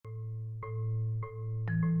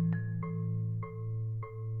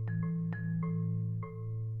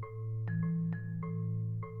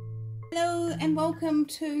Hello and welcome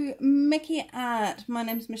to Mickey Art. My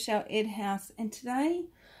name is Michelle Edhouse, and today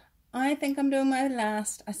I think I'm doing my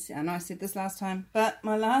last, I know I said this last time, but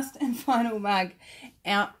my last and final mug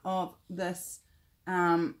out of this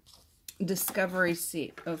Discovery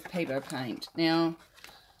set of Peebo paint. Now,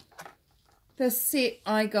 this set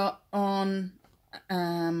I got on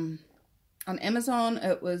Amazon.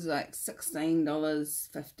 It was like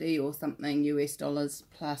 $16.50 or something US dollars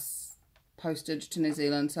plus postage to New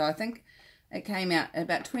Zealand. So I think it came out at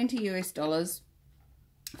about $20 US dollars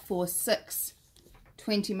for 6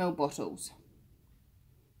 20ml bottles.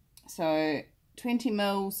 So 20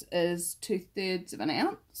 mils is 2/3 of an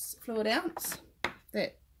ounce, fluid ounce.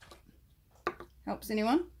 That helps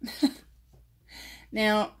anyone?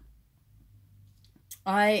 Now,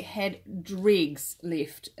 I had dregs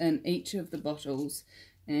left in each of the bottles,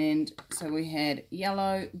 and so we had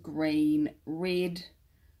yellow, green, red,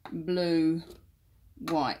 blue,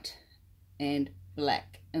 white and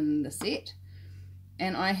black in the set,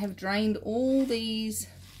 and I have drained all these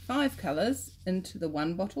 5 colours into the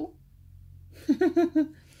one bottle.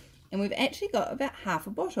 And we've actually got about half a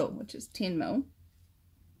bottle, which is 10 ml.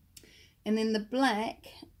 And then the black,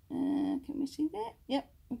 can we see that?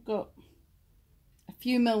 Yep, we've got a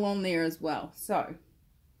few mil on there as well. So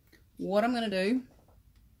what I'm going to do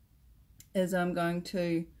is I'm going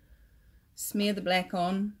to smear the black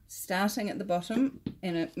on, starting at the bottom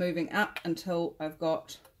and it moving up until I've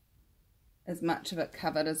got as much of it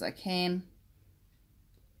covered as I can.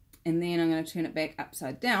 And then I'm going to turn it back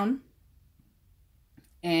upside down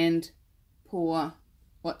and pour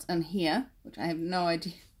what's in here, which I have no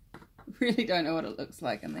idea, really don't know what it looks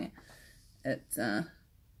like in there. It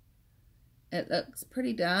looks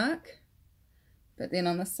pretty dark, but then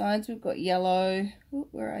on the sides we've got yellow. Ooh,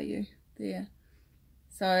 where are you? There.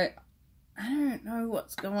 So I don't know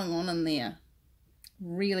what's going on in there.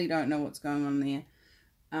 Really don't know what's going on there.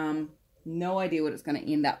 No idea what it's going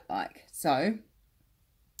to end up like. So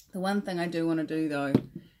the one thing I do want to do though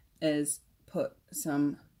is put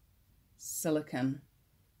some silicone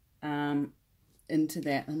into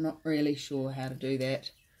that. I'm not really sure how to do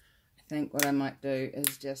that. I think what I might do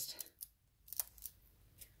is just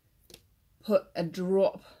put a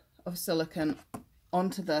drop of silicone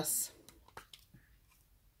onto this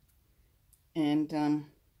and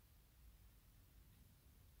I'm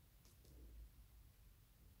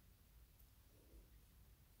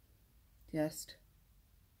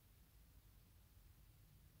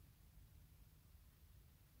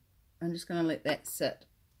just going to let that sit.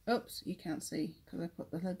 Oops, you can't see because I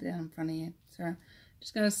put the lid down in front of you. So I'm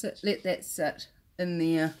just going to let that sit in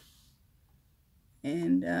there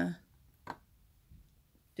and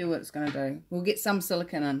do what it's going to do. We'll get some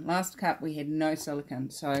silicone in. Last cup we had no silicone,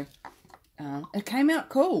 so it came out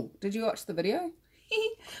cool. Did you watch the video?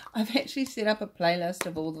 I've actually set up a playlist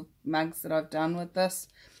of all the mugs that I've done with this,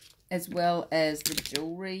 as well as the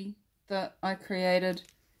jewellery that I created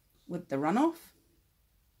with the runoff.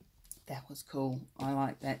 That was cool. I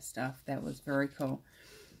like that stuff. That was very cool.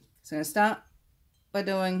 So I'm going to start by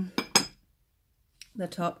doing the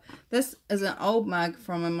top. This is an old mug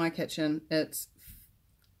from in my kitchen. It's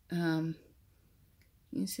you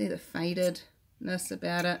see the fadedness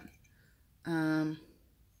about it.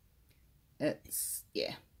 It's,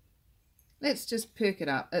 yeah, let's just perk it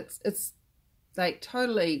up. It's like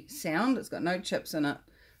totally sound. It's got no chips in it,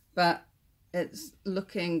 but it's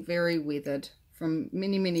looking very weathered from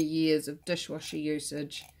many years of dishwasher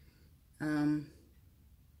usage.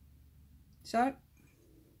 So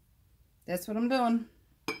that's what I'm doing.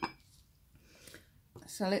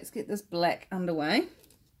 So let's get this black underway.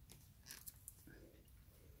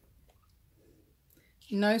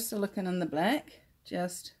 No silicone in the black,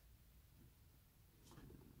 just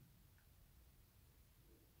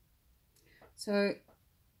so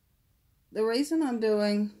the reason I'm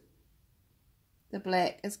doing the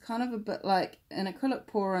black is kind of a bit like in acrylic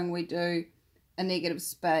pouring we do a negative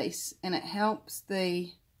space, and it helps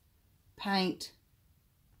the paint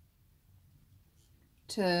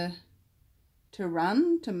to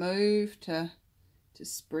run, to move, to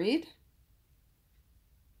spread.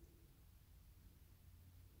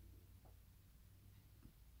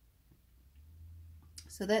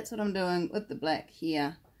 So that's what I'm doing with the black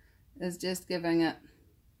here, is just giving it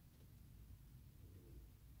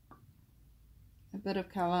a bit of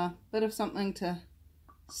colour, a bit of something to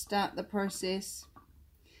start the process.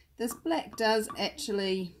 This black does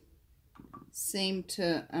actually seem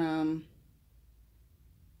to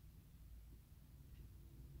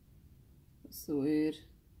what's the word?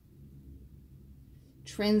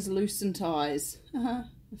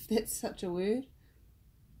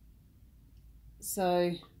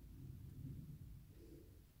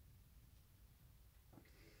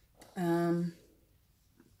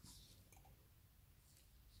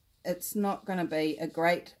 It's not going to be a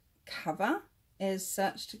great cover as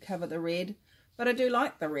such to cover the red, but I do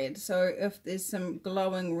like the red, so if there's some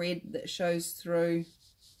glowing red that shows through,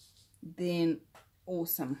 then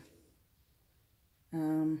awesome.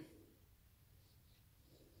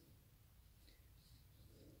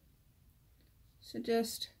 So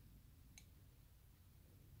just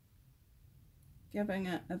giving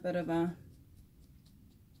it a bit of a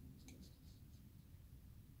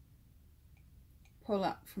pull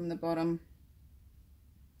up from the bottom.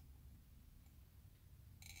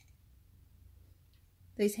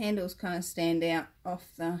 These handles kind of stand out off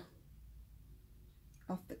the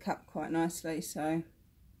cup quite nicely, so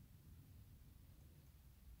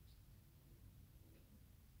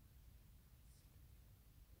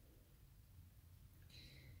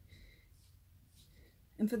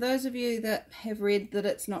and for those of you that have read that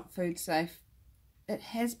it's not food safe, it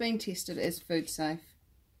has been tested as food safe.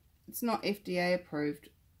 It's not FDA approved,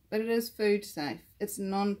 but it is food safe. It's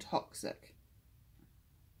non-toxic.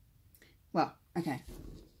 Well, okay.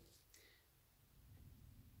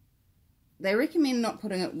 They recommend not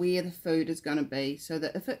putting it where the food is going to be, so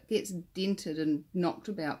that if it gets dented and knocked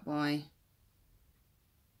about by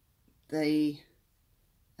the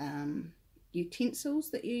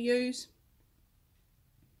utensils that you use,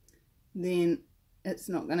 then it's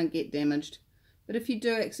not going to get damaged. But if you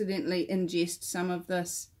do accidentally ingest some of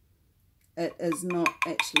this, it is not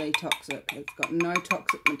actually toxic. It's got no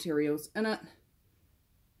toxic materials in it.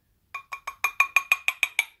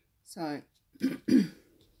 So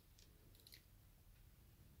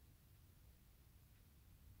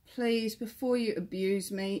please, before you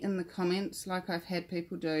abuse me in the comments like I've had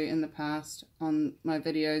people do in the past on my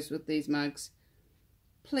videos with these mugs,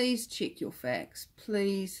 please check your facts.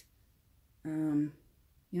 Please, you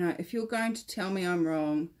know, if you're going to tell me I'm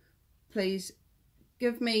wrong, please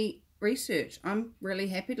give me research. I'm really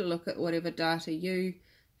happy to look at whatever data you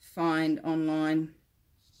find online,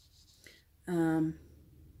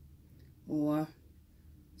 or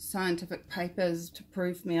scientific papers to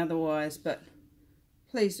prove me otherwise, but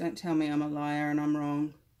please don't tell me I'm a liar and I'm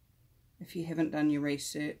wrong if you haven't done your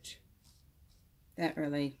research. That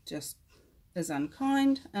really just is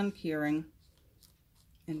unkind, uncaring,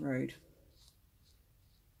 and rude.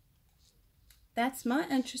 That's my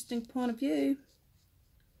interesting point of view.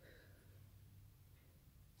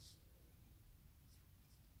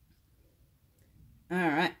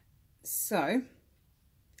 Alright, so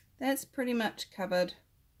that's pretty much covered.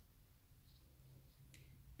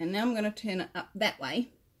 And now I'm going to turn it up that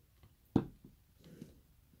way.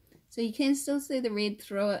 So you can still see the red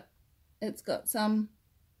through it. It's got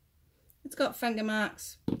finger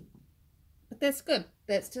marks. But that's good.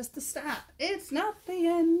 That's just the start. It's not the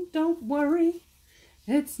end. Don't worry.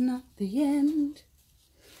 It's not the end.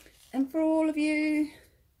 And for all of you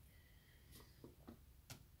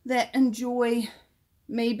that enjoy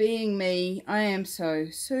me being me, I am so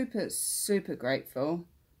super grateful.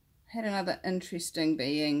 Had another interesting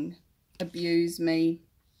being abuse me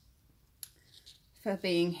for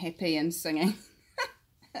being happy and singing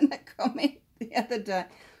in a comment the other day.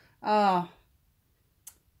 Oh,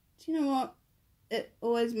 do you know what? It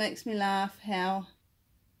always makes me laugh how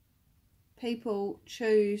people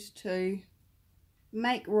choose to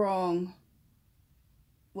make wrong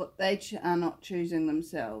what they are not choosing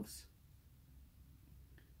themselves.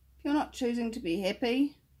 If you're not choosing to be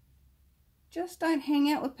happy, just don't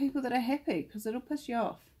hang out with people that are happy, because it'll piss you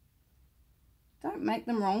off. Don't make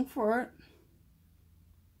them wrong for it.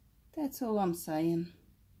 That's all I'm saying.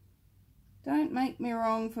 Don't make me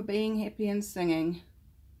wrong for being happy and singing.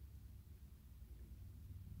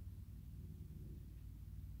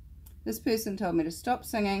 This person told me to stop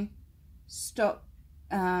singing, stop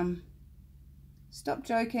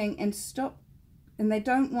joking, and they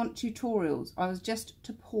don't want tutorials. I was just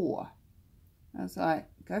to pour. I was like,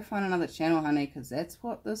 go find another channel, honey, because that's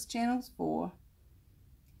what this channel's for.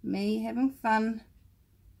 Me having fun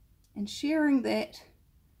and sharing that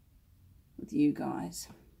with you guys.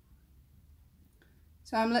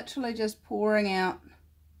 So I'm literally just pouring out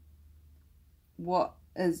what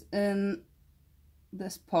is in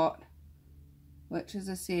this pot, which, as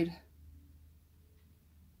I said,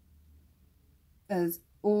 is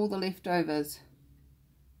all the leftovers.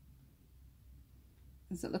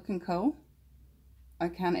 Is it looking cool? I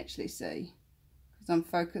can't actually see because I'm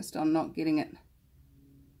focused on not getting it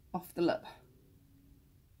off the lip.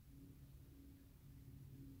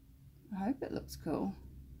 I hope it looks cool.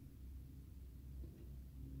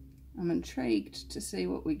 I'm intrigued to see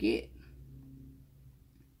what we get.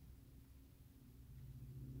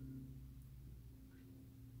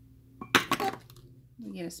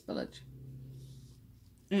 get a spillage.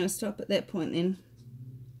 I'm going to stop at that point then.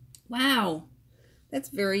 Wow, that's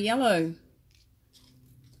very yellow.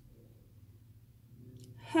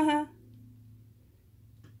 Haha.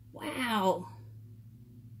 Wow.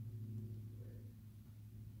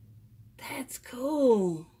 That's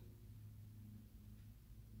cool.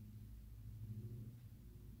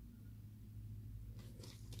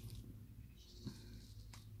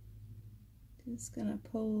 Just going to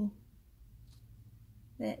pull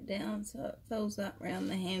that down so it fills up around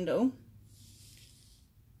the handle.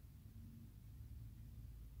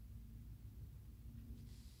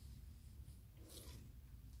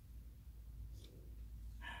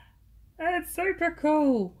 That's super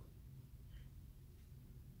cool.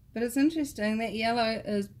 But it's interesting that yellow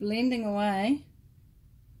is blending away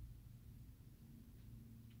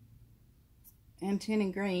and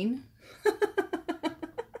turning green.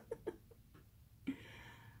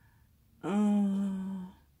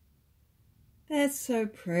 Oh, that's so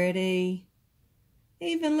pretty.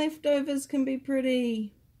 Even leftovers can be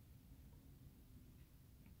pretty.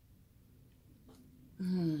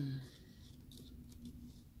 See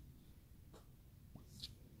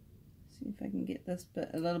if I can get this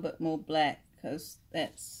bit a little bit more black, because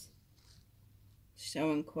that's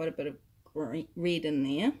showing quite a bit of red in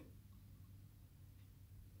there.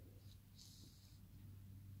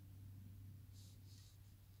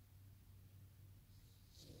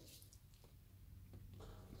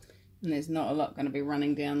 And there's not a lot going to be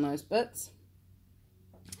running down those bits.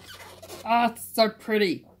 Oh, it's so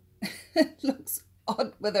pretty. It looks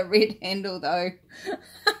odd with a red handle though.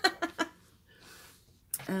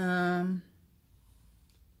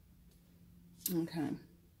 Okay.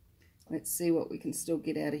 Let's see what we can still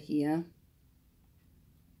get out of here.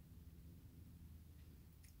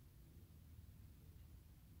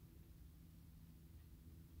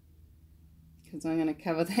 Because I'm going to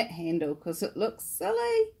cover that handle because it looks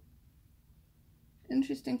silly.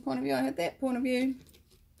 Interesting point of view. I had that point of view.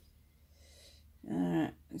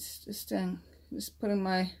 Alright, it's just putting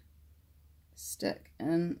my stick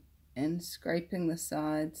in and scraping the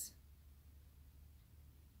sides.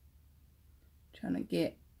 Trying to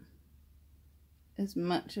get as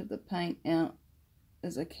much of the paint out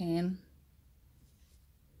as I can.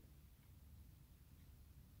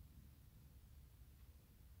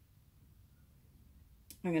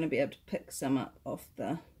 I'm going to be able to pick some up off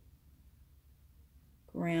the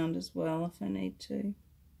ground as well if I need to.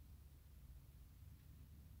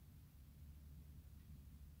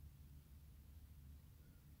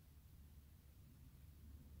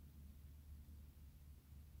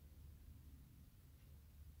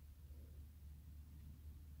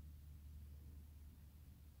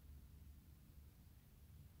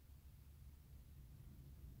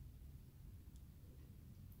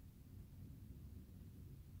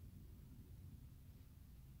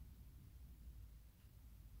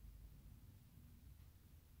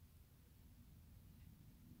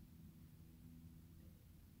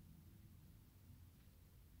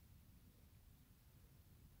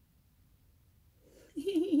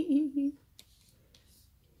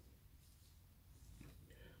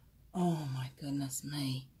 Oh my goodness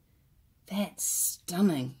me, that's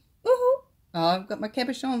stunning. Oh, I've got my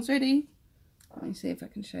cabochons ready. Let me see if I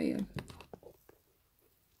can show you.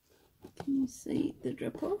 Can you see the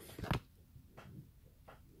drip off?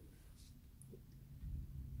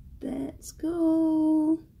 That's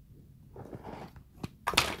cool.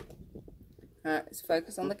 Alright, let's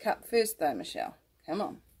focus on the cup first though, Michelle. Come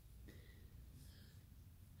on.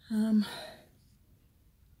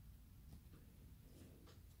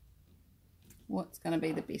 What's going to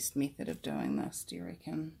be the best method of doing this, do you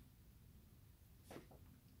reckon?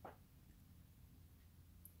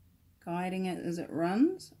 Guiding it as it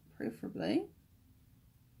runs, preferably.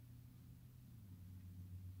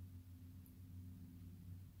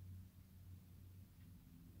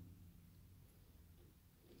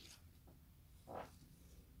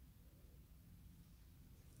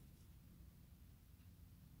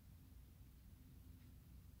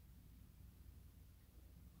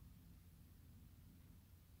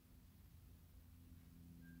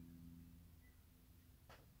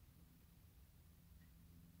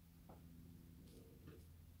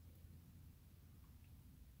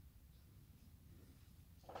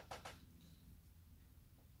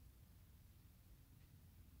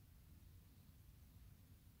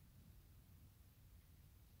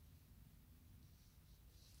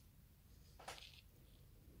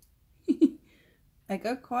 I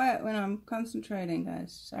go quiet when I'm concentrating,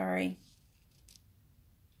 guys. Sorry.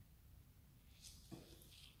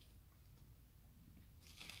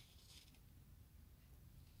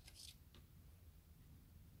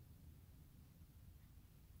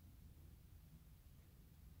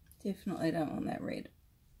 Definitely don't want that red.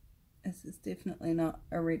 This is definitely not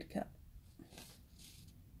a red cup.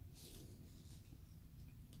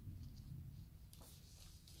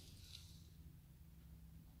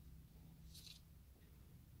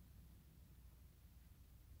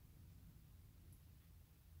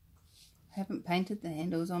 I haven't painted the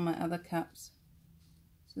handles on my other cups,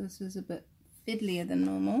 so this is a bit fiddlier than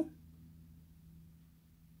normal.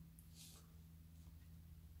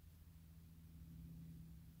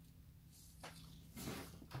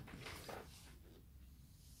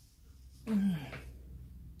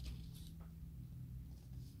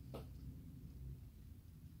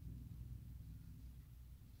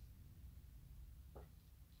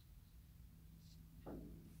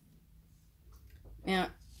 Now,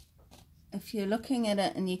 if you're looking at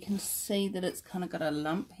it and you can see that it's kind of got a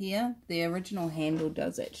lump here, the original handle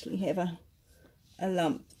does actually have a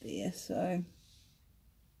lump there, so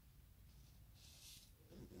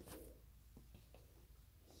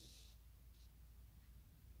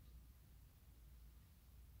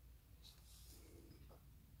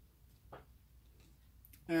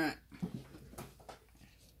alright.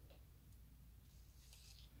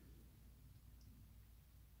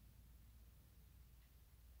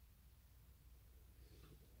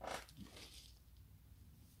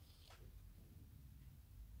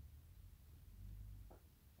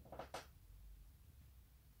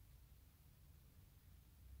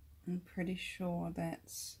 I'm pretty sure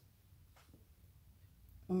that's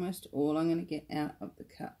almost all I'm going to get out of the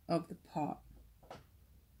cup of the pot.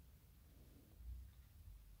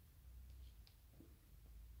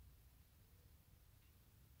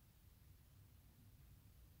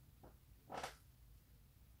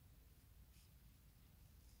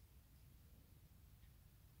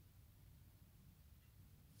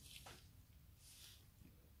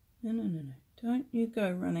 No. Don't you go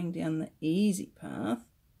running down the easy path.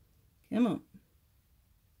 Come on.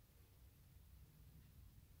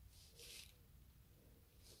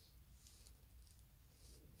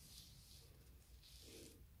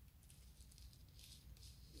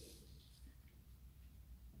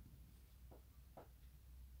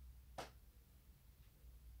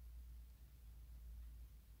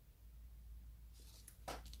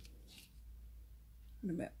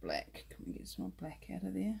 What about black? Can we get some more black out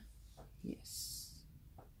of there? Yes.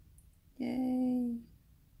 Yay.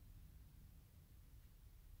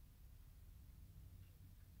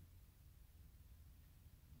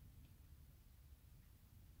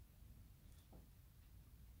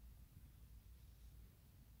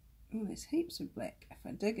 Oh, there's heaps of black if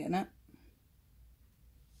I dig in it.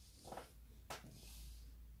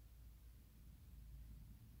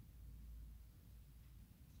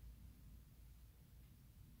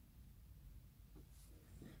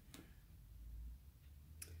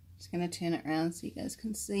 Just going to turn it around so you guys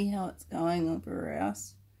can see how it's going over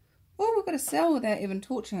else. Oh, we've got a cell without even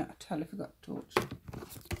torching it. I totally forgot to torch.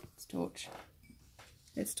 Let's torch.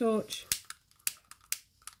 Let's torch.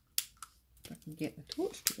 If I can get the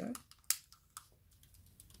torch to go.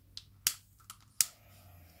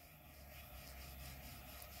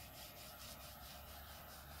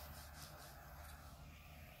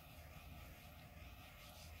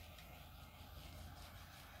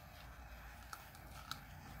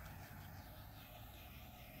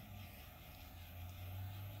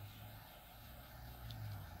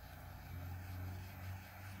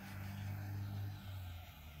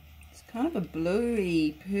 It's kind of a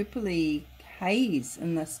bluey, purpley haze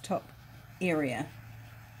in this top area.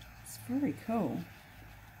 It's very cool.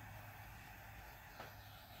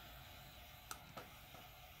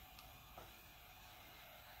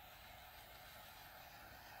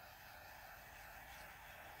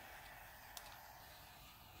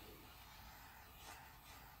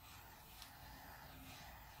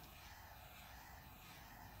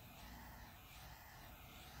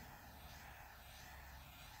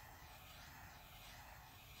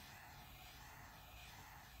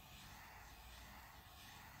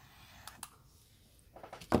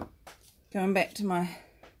 Going back to my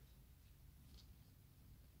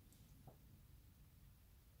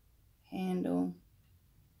handle.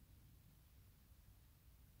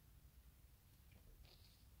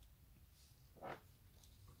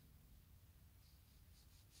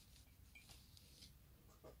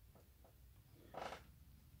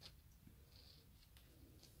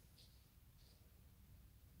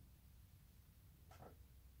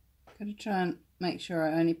 Got to try and make sure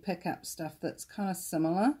I only pick up stuff that's kind of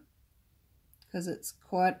similar, because it's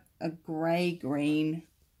quite a grey green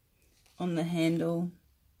on the handle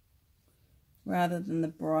rather than the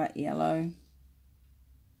bright yellow.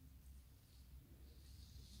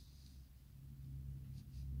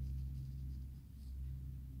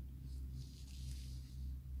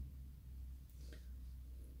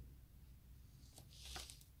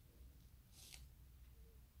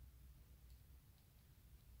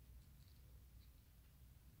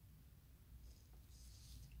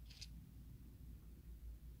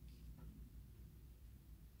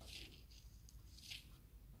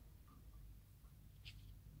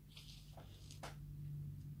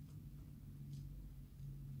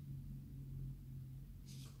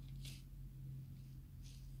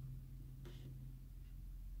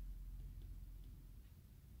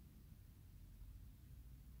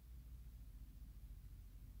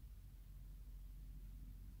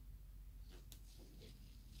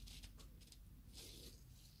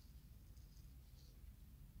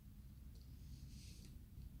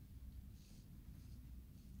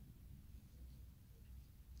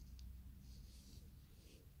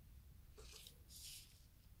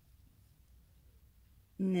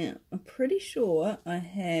 Now, I'm pretty sure I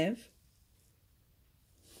have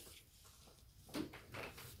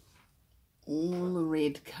all the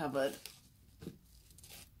red covered.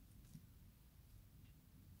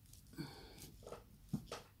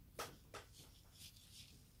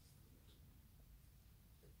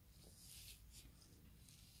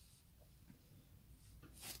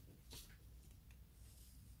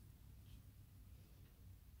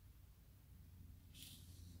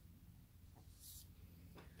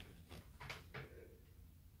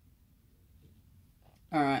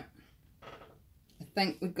 All right, I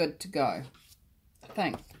think we're good to go. I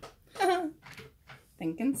think.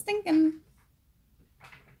 Thinking, stinking.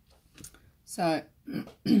 So,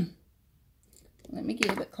 let me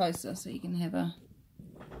get a bit closer so you can have a...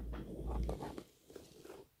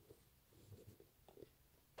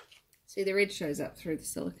 See, the red shows up through the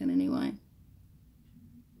silicone anyway.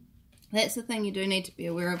 That's the thing you do need to be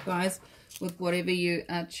aware of, guys, with whatever you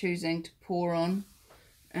are choosing to pour on.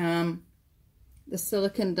 The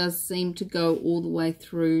silicone does seem to go all the way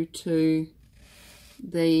through to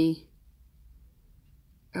the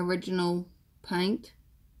original paint.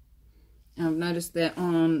 I've noticed that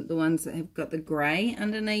on the ones that have got the grey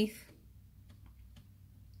underneath.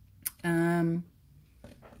 Come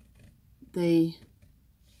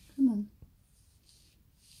on.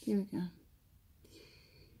 There we go.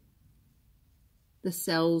 The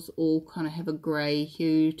cells all kind of have a grey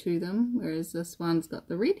hue to them, whereas this one's got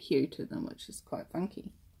the red hue to them, which is quite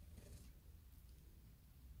funky.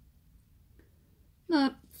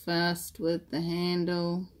 Not fussed with the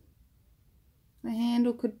handle. The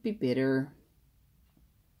handle could be better.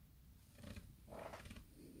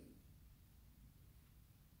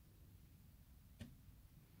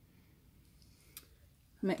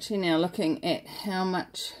 I'm actually now looking at how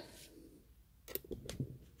much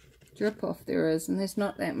drip off there is, and there's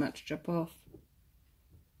not that much drip off,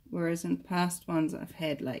 whereas in past ones I've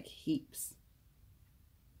had like heaps.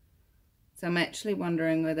 So I'm actually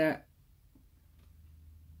wondering whether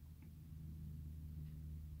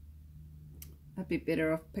I'd be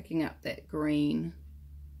better off picking up that green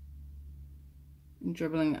and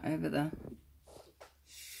dribbling it over the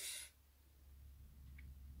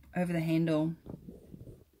handle.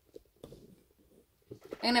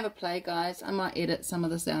 I'm gonna have a play, guys. I might edit some of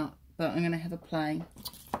this out, but I'm gonna have a play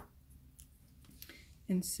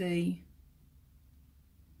and see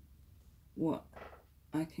what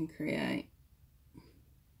I can create.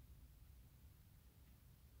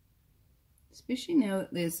 Especially now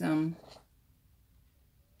that there's a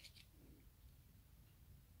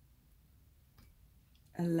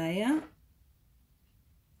layer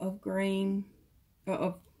of green or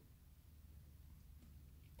of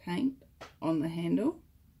paint on the handle,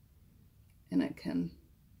 and I can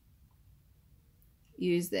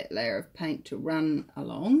use that layer of paint to run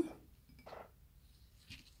along.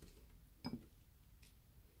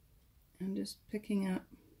 I'm just picking up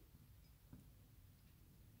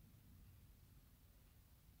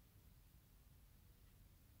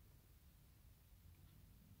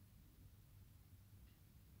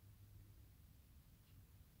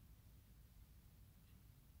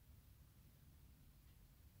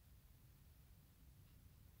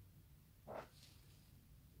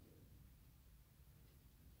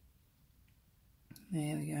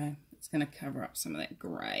there we go. It's going to cover up some of that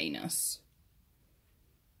greyness.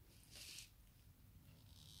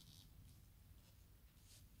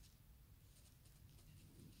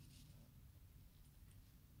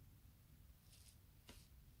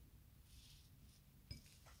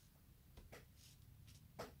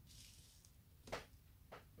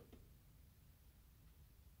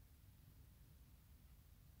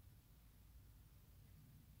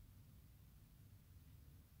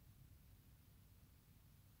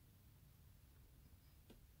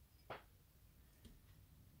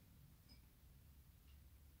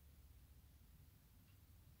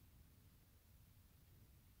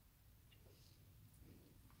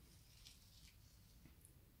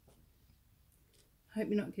 I hope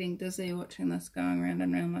you're not getting dizzy watching this going round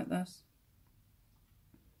and round like this.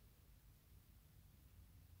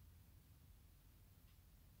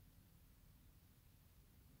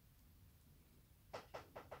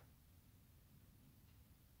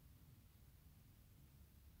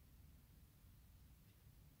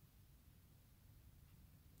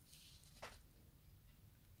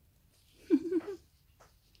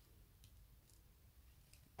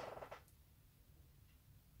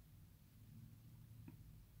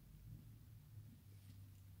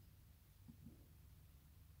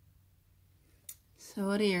 So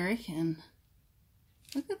what do you reckon?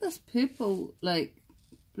 Look at this purple, like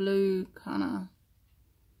blue kind of.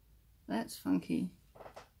 That's funky.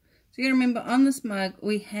 So you gotta remember, on this mug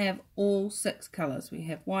we have all 6 colours. We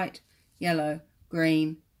have white, yellow,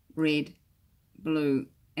 green, red, blue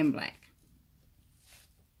and black.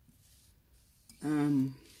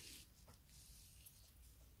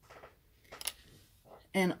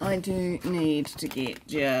 And I do need to get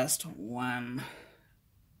just one.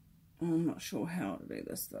 I'm not sure how to do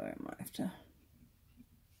this though. I might have to.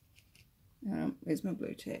 Where's my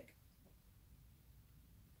blue tack?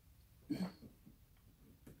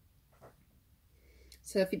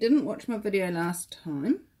 So if you didn't watch my video last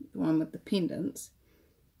time, the one with the pendants,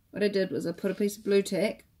 what I did was I put a piece of blue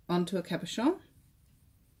tack onto a capuchon.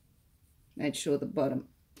 Made sure the bottom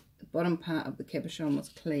part of the capuchon was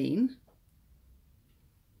clean.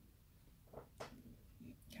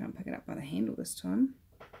 Can't pick it up by the handle this time.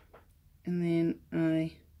 And then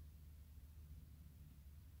I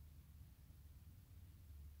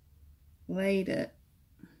laid it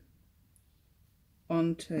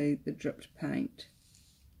onto the dripped paint,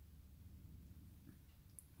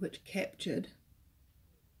 which captured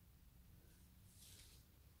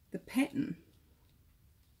the pattern.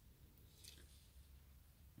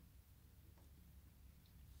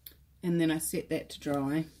 And then I set that to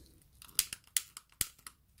dry.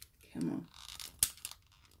 Come on.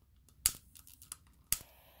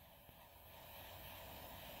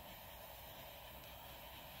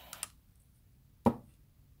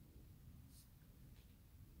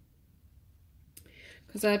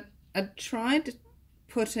 Because I tried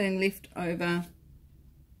putting leftover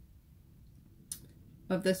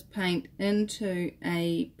of this paint into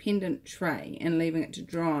a pendant tray and leaving it to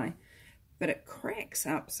dry, but it cracks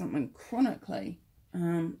up something chronically.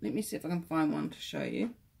 Let me see if I can find one to show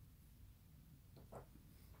you.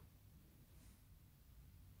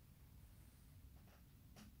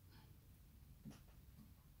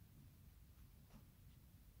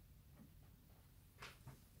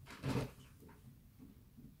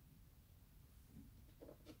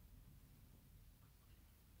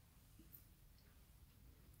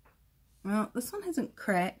 Well, this one hasn't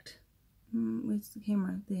cracked. Where's the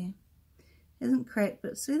camera? There. Hasn't cracked,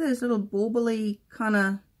 but see those little bauble-y kind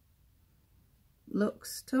of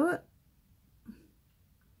looks to it?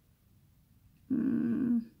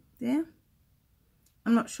 There.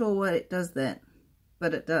 I'm not sure why it does that,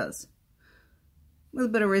 but it does. With a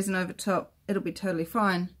bit of resin over top, it'll be totally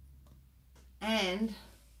fine. And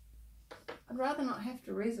I'd rather not have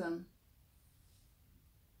to resin.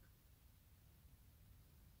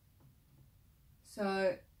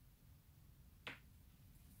 So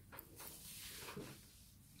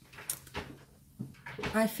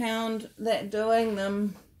I found that doing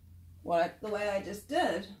them the way I just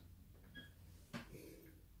did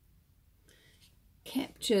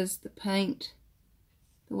captures the paint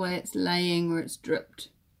the way it's laying, where it's dripped,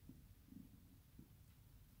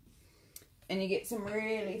 and you get some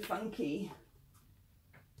really funky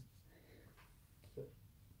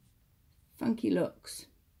looks.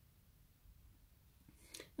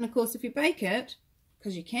 And of course, if you bake it,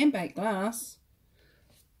 because you can bake glass,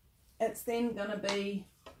 it's then going to be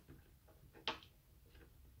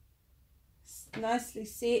nicely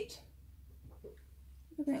set.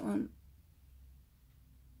 Look at that one.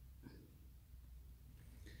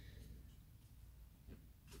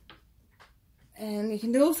 And you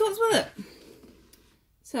can do all sorts with it.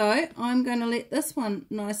 So I'm going to let this one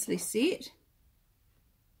nicely set.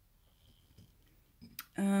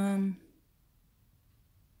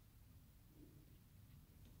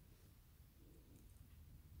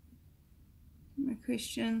 My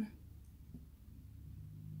question.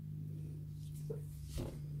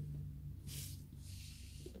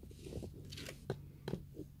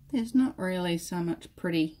 There's not really so much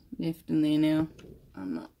pretty left in there now.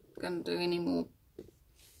 I'm not going to do any more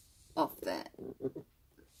of that.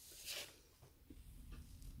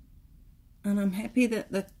 And I'm happy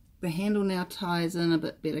that the handle now ties in a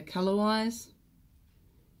bit better colour wise.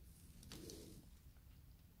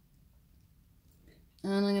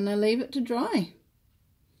 And I'm going to leave it to dry.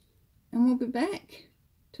 And we'll be back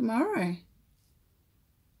tomorrow,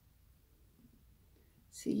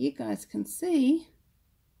 so you guys can see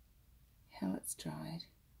how it's dried.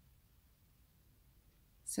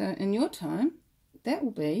 So in your time, that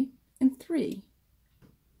will be in 3,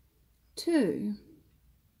 2,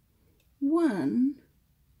 1.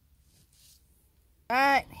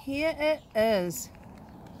 Right, here it is.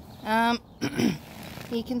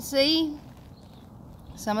 You can see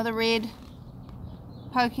some of the red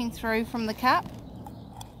poking through from the cup,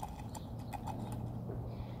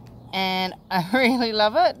 and I really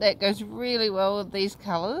love it. That goes really well with these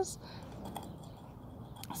colours.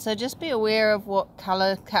 So just be aware of what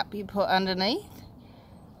colour cup you put underneath.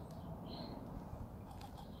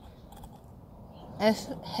 It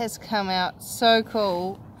has come out so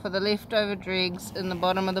cool for the leftover dregs in the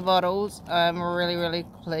bottom of the bottles. I'm really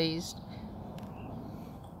pleased.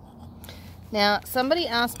 Now, somebody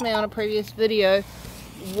asked me on a previous video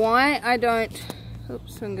why I don't,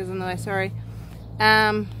 oops, fingers in the way, sorry,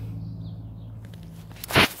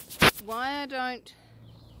 why I don't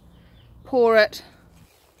pour it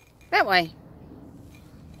that way.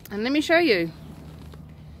 And let me show you.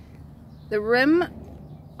 The rim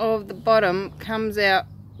of the bottom comes out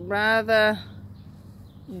rather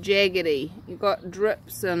jaggedy. You've got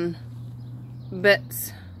drips and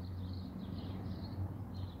bits.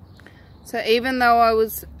 So even though I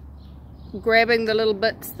was grabbing the little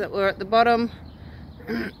bits that were at the bottom,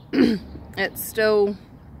 it's still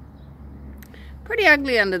pretty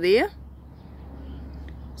ugly under there.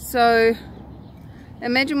 So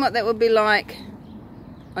imagine what that would be like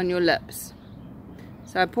on your lips.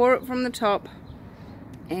 So I pour it from the top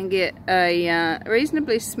and get a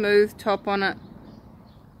reasonably smooth top on it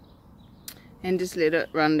and just let it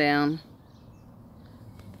run down.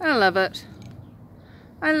 I love it.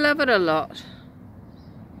 I love it a lot.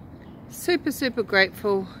 Super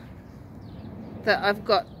grateful that I've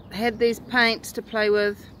had these paints to play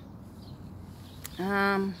with.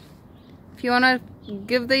 If you want to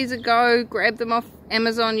give these a go, grab them off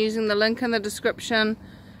Amazon using the link in the description.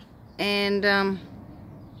 And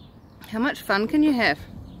how much fun can you have?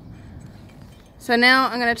 So now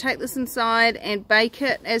I'm going to take this inside and bake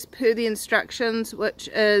it as per the instructions, which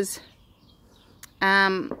is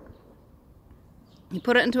you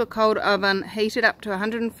put it into a cold oven, heat it up to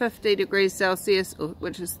 150 degrees Celsius,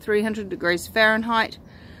 which is 300 degrees Fahrenheit.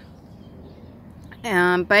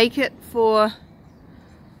 Bake it for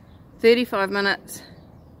 35 minutes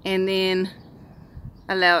and then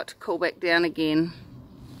allow it to cool back down again.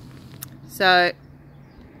 So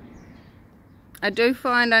I do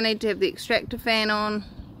find I need to have the extractor fan on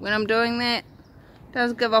when I'm doing that. It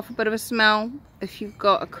does give off a bit of a smell. If you've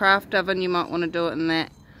got a craft oven, you might want to do it in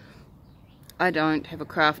that. I don't have a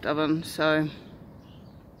craft oven, so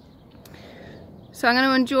I'm going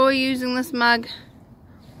to enjoy using this mug.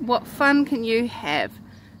 What fun can you have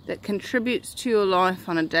that contributes to your life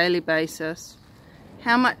on a daily basis?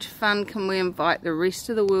 How much fun can we invite the rest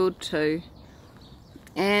of the world to?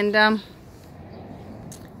 And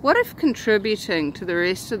what if contributing to the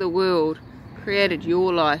rest of the world created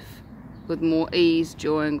your life with more ease,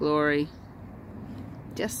 joy and glory?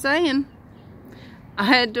 Just saying.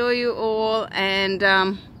 I adore you all, and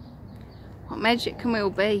what magic can we all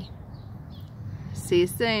be? See you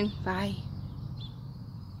soon. Bye.